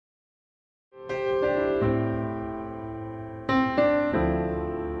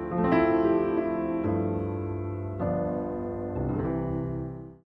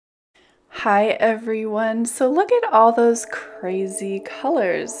Hi everyone. So look at all those crazy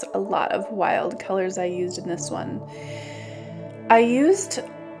colors. A lot of wild colors I used in this one. I used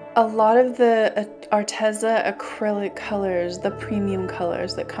a lot of the Arteza acrylic colors, the premium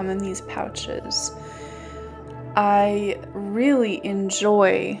colors that come in these pouches. I really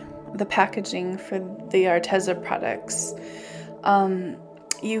enjoy the packaging for the Arteza products.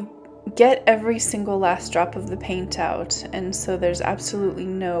 You get every single last drop of the paint out, and so there's absolutely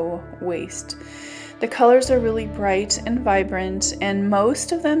no waste. The colors are really bright and vibrant, and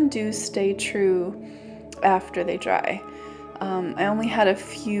most of them do stay true after they dry. I only had a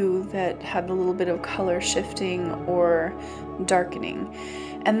few that had a little bit of color shifting or darkening.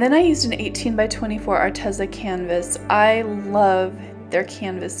 And then I used an 18 by 24 Arteza canvas. I love their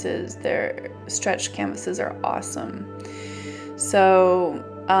canvases. Their stretch canvases are awesome. So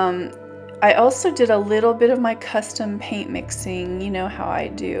I also did a little bit of my custom paint mixing, you know how I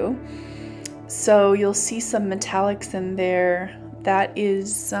do. So you'll see some metallics in there. That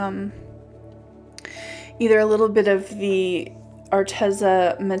is either a little bit of the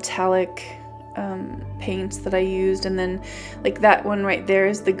Arteza metallic paints that I used, and then like that one right there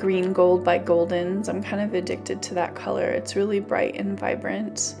is the green gold by Goldens. I'm kind of addicted to that color. It's really bright and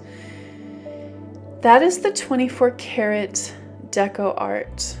vibrant. That is the 24 karat deco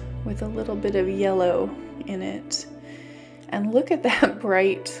art with a little bit of yellow in it. And look at that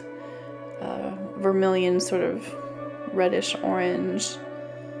bright vermilion, sort of reddish orange.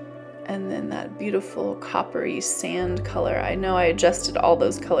 And then that beautiful coppery sand color. I know I adjusted all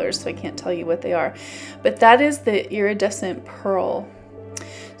those colors, so I can't tell you what they are. But that is the iridescent pearl.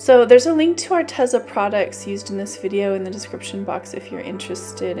 So there's a link to Arteza products used in this video in the description box if you're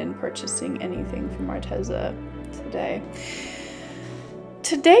interested in purchasing anything from Arteza today.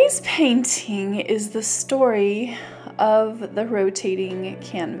 Today's painting is the story of the rotating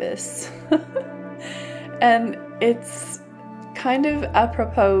canvas. And it's kind of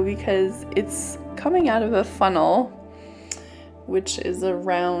apropos because it's coming out of a funnel, which is a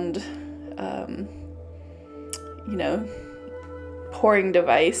round, pouring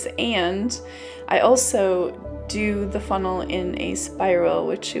device. And I also do the funnel in a spiral,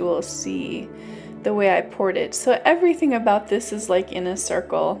 which you will see the way I poured it. So everything about this is like in a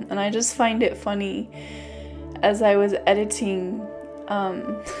circle, and I just find it funny as I was editing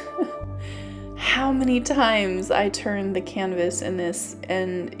how many times I turned the canvas in this,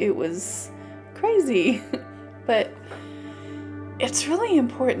 and it was crazy. But it's really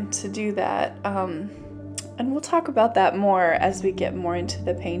important to do that, and we'll talk about that more as we get more into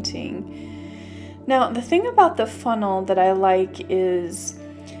the painting. Now, the thing about the funnel that I like is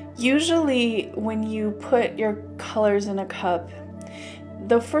usually when you put your colors in a cup,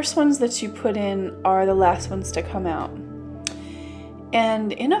 the first ones that you put in are the last ones to come out.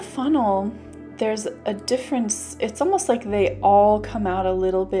 And in a funnel, there's a difference. It's almost like they all come out a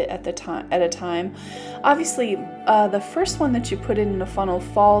little bit at a time. Obviously, the first one that you put in the funnel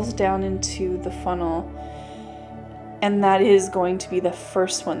falls down into the funnel, and that is going to be the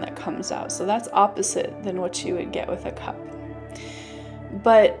first one that comes out. So that's opposite than what you would get with a cup.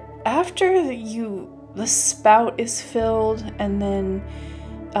 But after the spout is filled, and then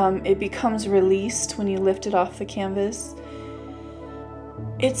it becomes released when you lift it off the canvas,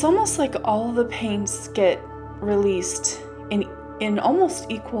 it's almost like all the paints get released in almost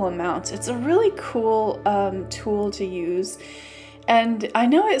equal amounts. It's a really cool tool to use. And I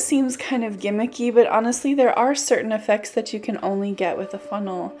know it seems kind of gimmicky, but honestly, there are certain effects that you can only get with a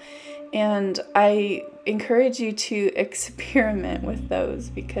funnel. And I encourage you to experiment with those,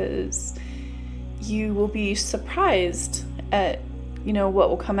 because you will be surprised at, what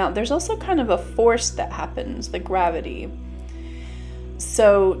will come out. There's also kind of a force that happens, the gravity.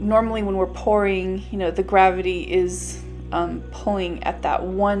 So normally when we're pouring, the gravity is pulling at that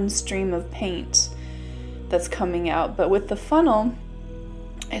one stream of paint that's coming out. But with the funnel,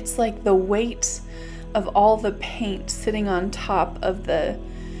 it's like the weight of all the paint sitting on top of the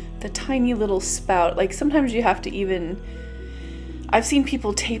tiny little spout. Like sometimes you have to I've seen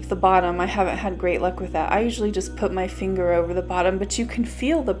people tape the bottom. I haven't had great luck with that. I usually just put my finger over the bottom, but you can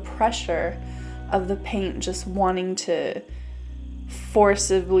feel the pressure of the paint just wanting to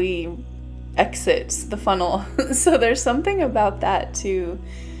forcibly exit the funnel. So there's something about that too,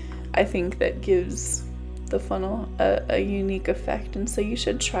 I think, that gives the funnel a unique effect, and so you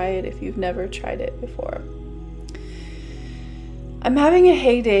should try it if you've never tried it before. I'm having a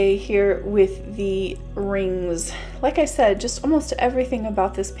heyday here with the rings. Like I said, just almost everything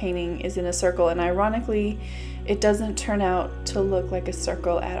about this painting is in a circle, and ironically, it doesn't turn out to look like a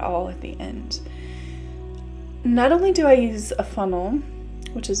circle at all at the end. Not only do I use a funnel,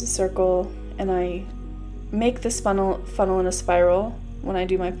 which is a circle, and I make this funnel in a spiral when I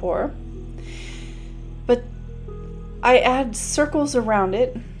do my pour. But I add circles around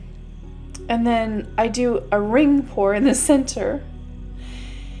it, and then I do a ring pour in the center,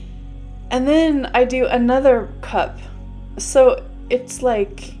 and then I do another cup. So it's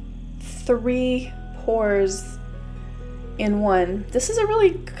like 3 pours in one. This is a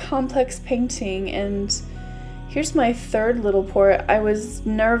really complex painting, and here's my 3rd little pour. I was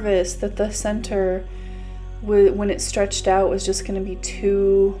nervous that the center, when it stretched out, was just going to be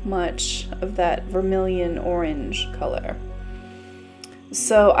too much of that vermilion orange color.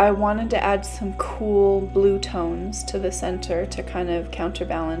 So I wanted to add some cool blue tones to the center to kind of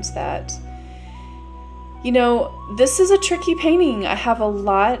counterbalance that. You know, this is a tricky painting. I have a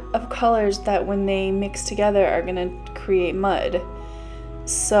lot of colors that when they mix together are going to create mud.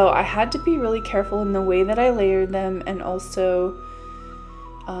 So I had to be really careful in the way that I layered them, and also,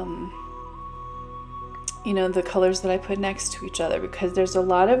 you know, the colors that I put next to each other, because there's a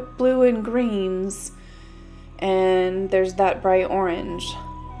lot of blue and greens, and there's that bright orange,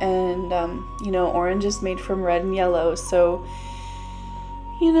 and you know, orange is made from red and yellow, so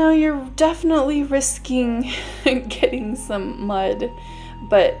you know, you're definitely risking getting some mud.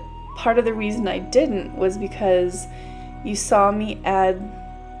 But part of the reason I didn't was because you saw me add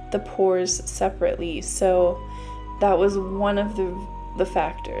the pours separately, so that was one of the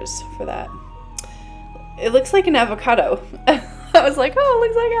factors for that. It looks like an avocado. I was like, oh, it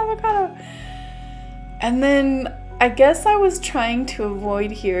looks like avocado. And then I guess I was trying to avoid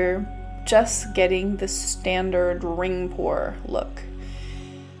here just getting the standard ring pour look.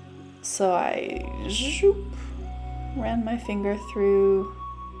 So I ran my finger through,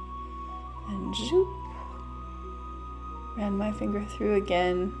 and ran my finger through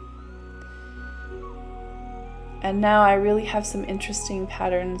again. And now I really have some interesting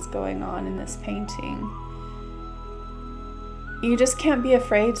patterns going on in this painting. You just can't be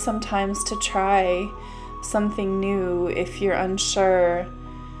afraid sometimes to try something new if you're unsure.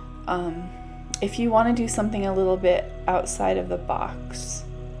 If you want to do something a little bit outside of the box.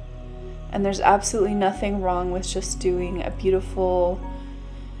 And there's absolutely nothing wrong with just doing a beautiful,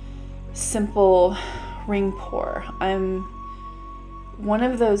 simple ring pour. I'm one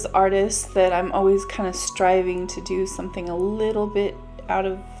of those artists that I'm always kind of striving to do something a little bit out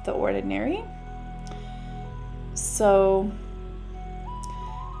of the ordinary. So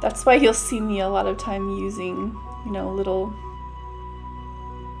that's why you'll see me a lot of time using, you know, little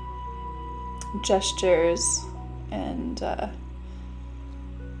gestures and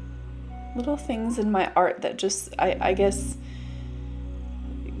little things in my art that just, I guess,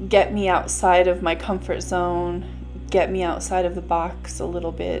 get me outside of my comfort zone, get me outside of the box a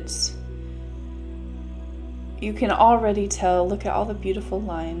little bit. You can already tell, look at all the beautiful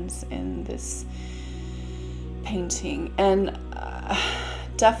lines in this painting, and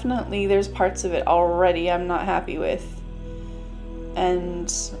definitely there's parts of it already I'm not happy with.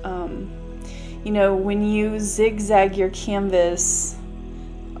 And you know, when you zigzag your canvas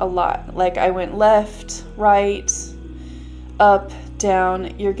a lot, like I went left, right, up,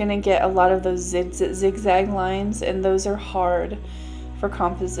 down, you're gonna get a lot of those zigzag lines, and those are hard for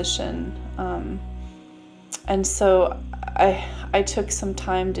composition. And so I took some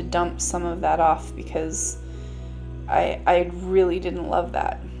time to dump some of that off because I really didn't love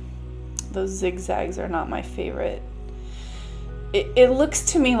that. Those zigzags are not my favorite. It looks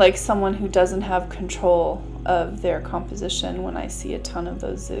to me like someone who doesn't have control of their composition when I see a ton of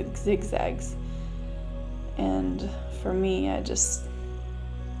those zigzags. And for me, I just,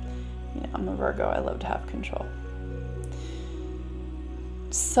 you know, I'm a Virgo, I love to have control.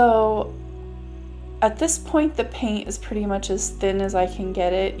 So at this point, the paint is pretty much as thin as I can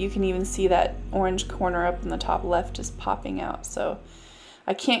get it. You can even see that orange corner up in the top left is popping out. So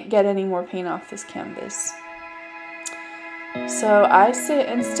I can't get any more paint off this canvas. So I sit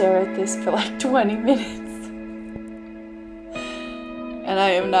and stare at this for like 20 minutes. And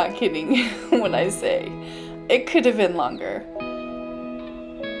I am not kidding when I say it could have been longer.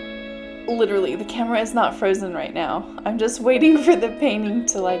 Literally, the camera is not frozen right now. I'm just waiting for the painting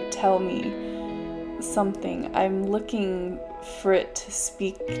to like tell me something. I'm looking for it to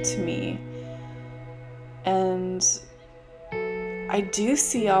speak to me. And I do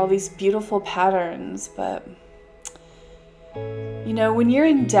see all these beautiful patterns, but you know, when you're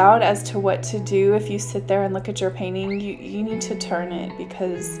in doubt as to what to do, if you sit there and look at your painting, you need to turn it,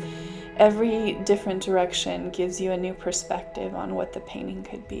 because every different direction gives you a new perspective on what the painting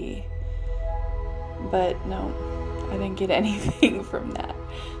could be. But no, I didn't get anything from that.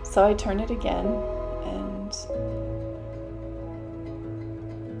 So I turn it again, and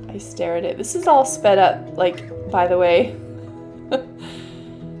I stare at it. This is all sped up, like, by the way.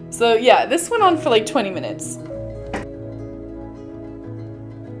 So yeah, this went on for like 20 minutes.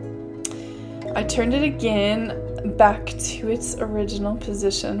 I turned it again back to its original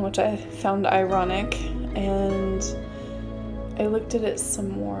position, which I found ironic, and I looked at it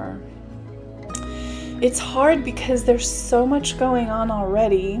some more. It's hard because there's so much going on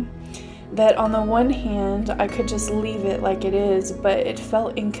already that on the one hand I could just leave it like it is, but it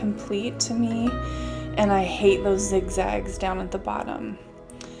felt incomplete to me, and I hate those zigzags down at the bottom.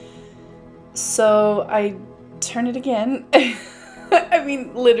 So I turn it again. I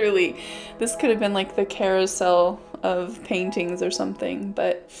mean, literally, this could have been like the carousel of paintings or something,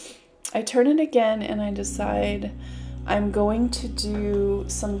 but I turn it again and I decide I'm going to do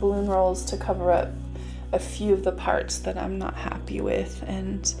some balloon rolls to cover up a few of the parts that I'm not happy with.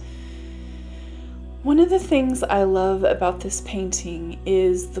 And one of the things I love about this painting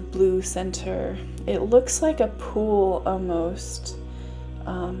is the blue center. It looks like a pool almost.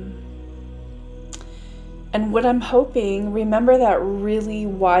 And what I'm hoping, remember that really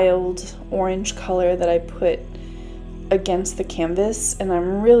wild orange color that I put against the canvas? And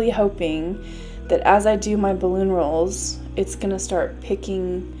I'm really hoping that as I do my balloon rolls, it's gonna start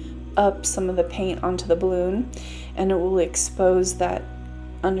picking up some of the paint onto the balloon, and it will expose that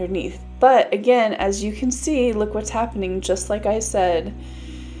underneath. But again, as you can see, look what's happening. Just like I said,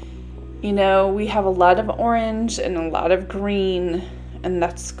 you know, we have a lot of orange and a lot of green, and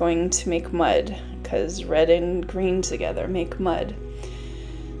that's going to make mud, because red and green together make mud.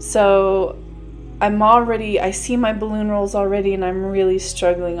 So I see my balloon rolls already, and I'm really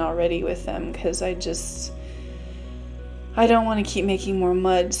struggling already with them because I don't want to keep making more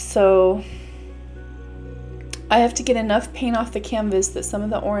mud. So I have to get enough paint off the canvas that some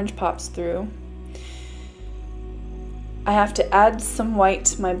of the orange pops through. I have to add some white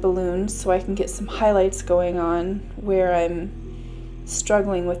to my balloons so I can get some highlights going on where I'm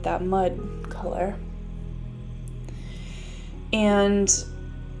struggling with that mud color. And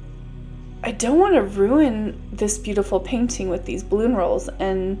I don't want to ruin this beautiful painting with these balloon rolls,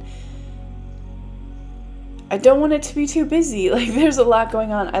 and I don't want it to be too busy. Like, there's a lot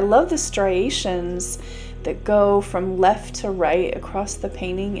going on. I love the striations that go from left to right across the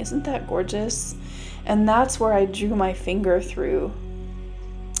painting. Isn't that gorgeous? And that's where I drew my finger through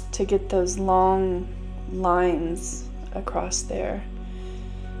to get those long lines across there.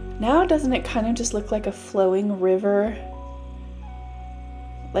 Now doesn't it kind of just look like a flowing river?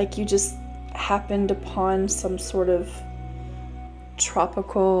 Like you just happened upon some sort of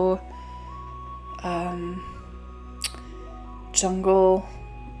tropical jungle,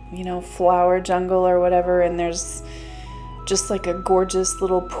 you know, flower jungle or whatever, and there's just like a gorgeous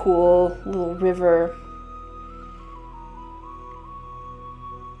little pool, little river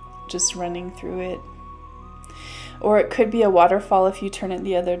just running through it. Or it could be a waterfall if you turn it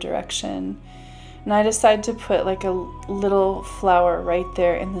the other direction. And I decided to put like a little flower right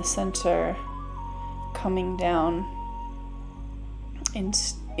there in the center, coming down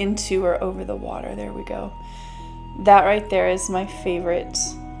into or over the water. There we go. That right there is my favorite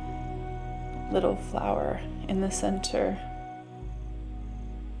little flower in the center.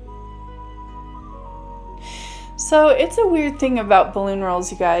 So it's a weird thing about balloon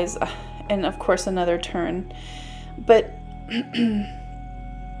rolls, you guys, and of course another turn. But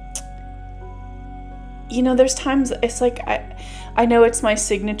you know, there's times it's like I know it's my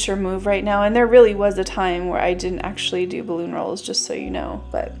signature move right now, and there really was a time where I didn't actually do balloon rolls, just so you know,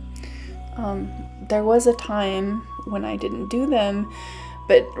 but there was a time when I didn't do them.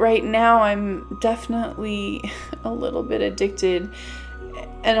 But right now I'm definitely a little bit addicted,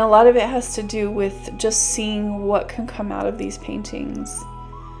 and a lot of it has to do with just seeing what can come out of these paintings.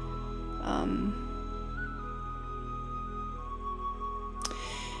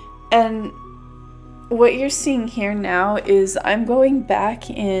 And what you're seeing here now is I'm going back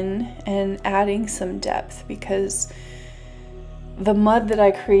in and adding some depth, because the mud that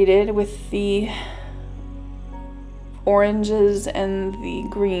I created with the oranges and the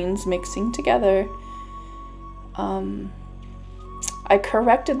greens mixing together, I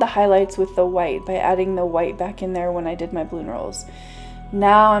corrected the highlights with the white by adding the white back in there when I did my balloon rolls.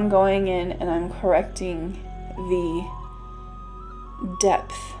 Now I'm going in and I'm correcting the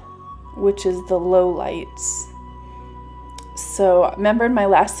depth, which is the low lights. So remember in my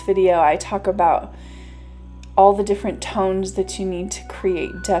last video I talk about all the different tones that you need to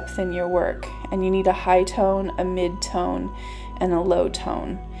create depth in your work, and you need a high tone, a mid tone, and a low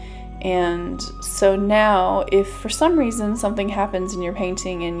tone. And so now if for some reason something happens in your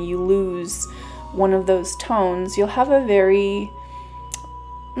painting and you lose one of those tones, you'll have a very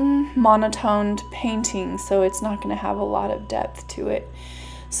monotoned painting, so it's not going to have a lot of depth to it.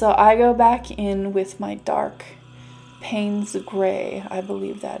 So I go back in with my dark Payne's Gray, I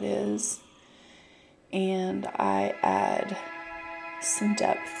believe that is, and I add some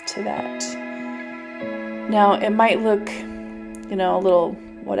depth to that. Now it might look, you know, a little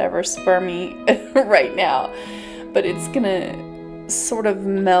whatever spermy right now, but it's gonna sort of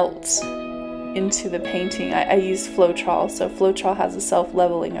melt into the painting. I use Floetrol, so Floetrol has a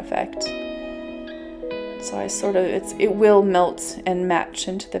self-leveling effect. So it will melt and match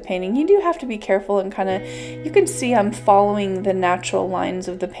into the painting. You do have to be careful and kind of, you can see I'm following the natural lines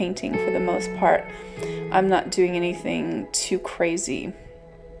of the painting for the most part. I'm not doing anything too crazy.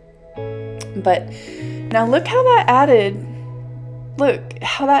 But now look how that added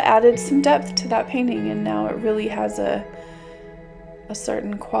some depth to that painting, and now it really has a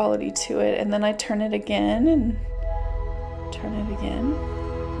certain quality to it. And then I turn it again and turn it again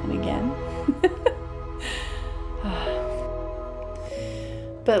and again.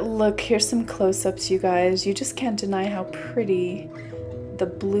 But look, here's some close-ups, you guys. You just can't deny how pretty the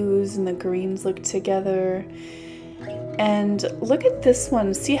blues and the greens look together. And look at this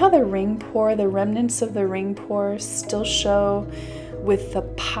one. See how the ring pour, the remnants of the ring pour still show with the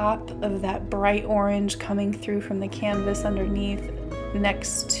pop of that bright orange coming through from the canvas underneath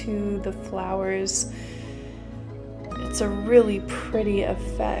next to the flowers. It's a really pretty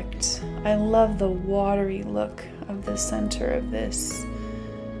effect. I love the watery look of the center of this.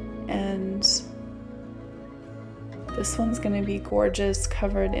 And this one's going to be gorgeous,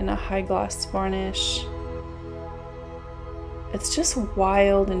 covered in a high gloss varnish. It's just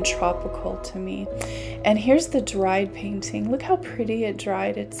wild and tropical to me. And here's the dried painting. Look how pretty it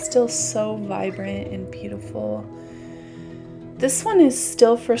dried. It's still so vibrant and beautiful. This one is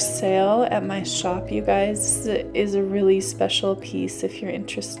still for sale at my shop, you guys. It is a really special piece. If you're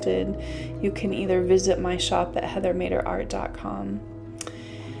interested, you can either visit my shop at heathermaderart.com.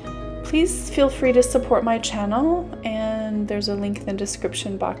 Please feel free to support my channel, and there's a link in the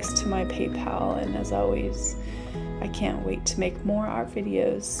description box to my PayPal. And as always, I can't wait to make more art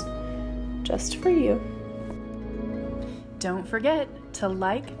videos just for you. Don't forget to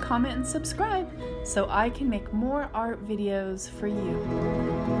like, comment, and subscribe so I can make more art videos for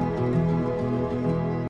you.